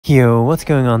Yo, what's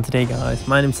going on today, guys?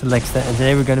 My name's Alexa, and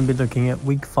today we're going to be looking at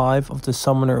week 5 of the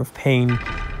Summoner of Pain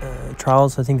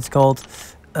trials, I think it's called.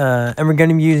 And we're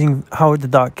going to be using Howard the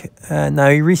Duck.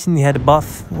 Now, he recently had a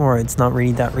buff, or it's not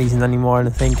really that recent anymore, I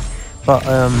don't think. But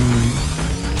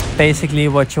basically,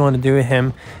 what you want to do with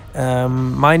him,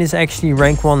 mine is actually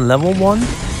rank 1, level 1.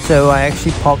 So I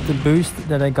actually popped the boost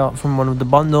that I got from one of the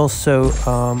bundles. So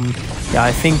yeah,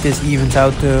 I think this evens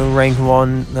out to rank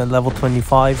 1, level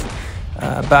 25.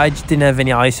 But I just didn't have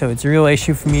any ISO. It's a real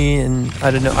issue for me, and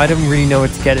I don't know. I don't really know where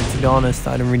to get it, to be honest.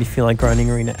 I don't really feel like grinding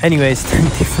arena. Anyways,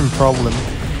 different problem.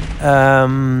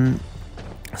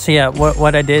 So yeah,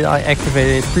 what I did, I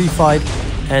activated his pre-fight,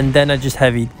 and then I just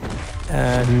heavied,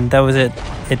 and that was it.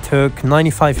 It took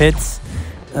 95 hits.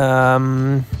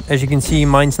 As you can see,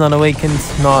 mine's not awakened,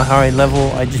 not a high level.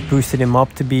 I just boosted him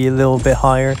up to be a little bit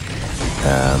higher.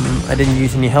 I didn't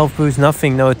use any health boost,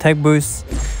 nothing, no attack boosts.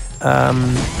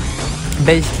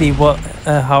 Basically what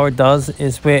Howard does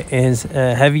is with his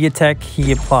heavy attack,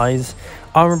 he applies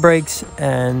armor breaks,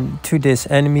 and to this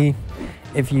enemy,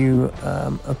 if you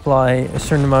apply a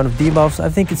certain amount of debuffs, I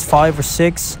think it's 5 or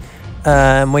 6,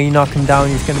 when you knock him down,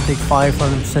 he's going to take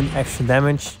 500% extra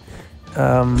damage.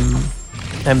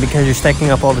 And because you're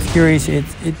stacking up all the Furies,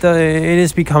 it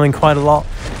is becoming quite a lot,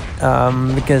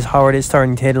 because Howard is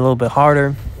starting to hit a little bit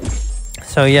harder.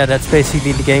 So yeah, that's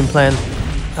basically the game plan.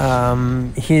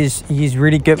 He's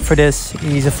really good for this.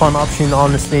 He's a fun option,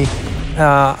 honestly.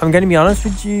 I'm gonna be honest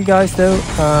with you guys though,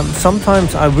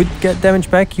 sometimes I would get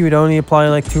damage back. He would only apply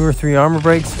like 2 or 3 armor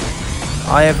breaks.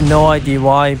 I have no idea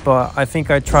why, but I think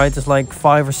I tried this like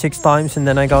 5 or 6 times, and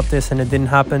then I got this and it didn't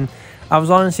happen. I was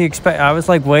honestly I was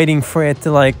like waiting for it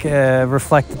to like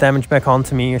reflect the damage back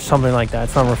onto me or something like that.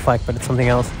 It's not reflect, but it's something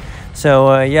else.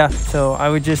 So yeah, so I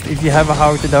would just, if you have a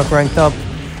Howard the Duck ranked up,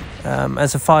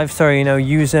 as a 5-star, you know,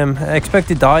 use him. I expect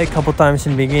to die a couple times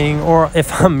in the beginning, or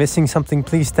if I'm missing something,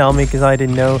 please tell me, because I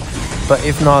didn't know. But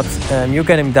if not, you'll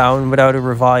get him down without a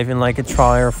revive in like a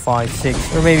try or 5,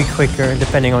 6, or maybe quicker,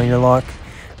 depending on your luck.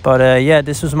 But yeah,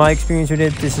 this was my experience with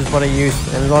it. This is what I used,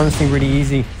 and it was honestly really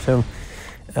easy. So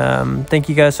thank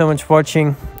you guys so much for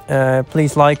watching.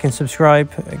 Please like and subscribe.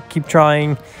 Keep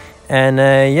trying. And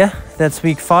yeah, that's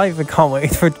week 5. I can't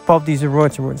wait for to pop these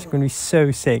rewards. It's going to be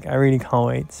so sick. I really can't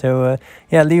wait. So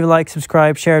yeah, leave a like,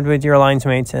 subscribe, share it with your alliance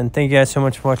mates. And thank you guys so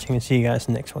much for watching, and see you guys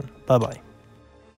in the next one. Bye-bye.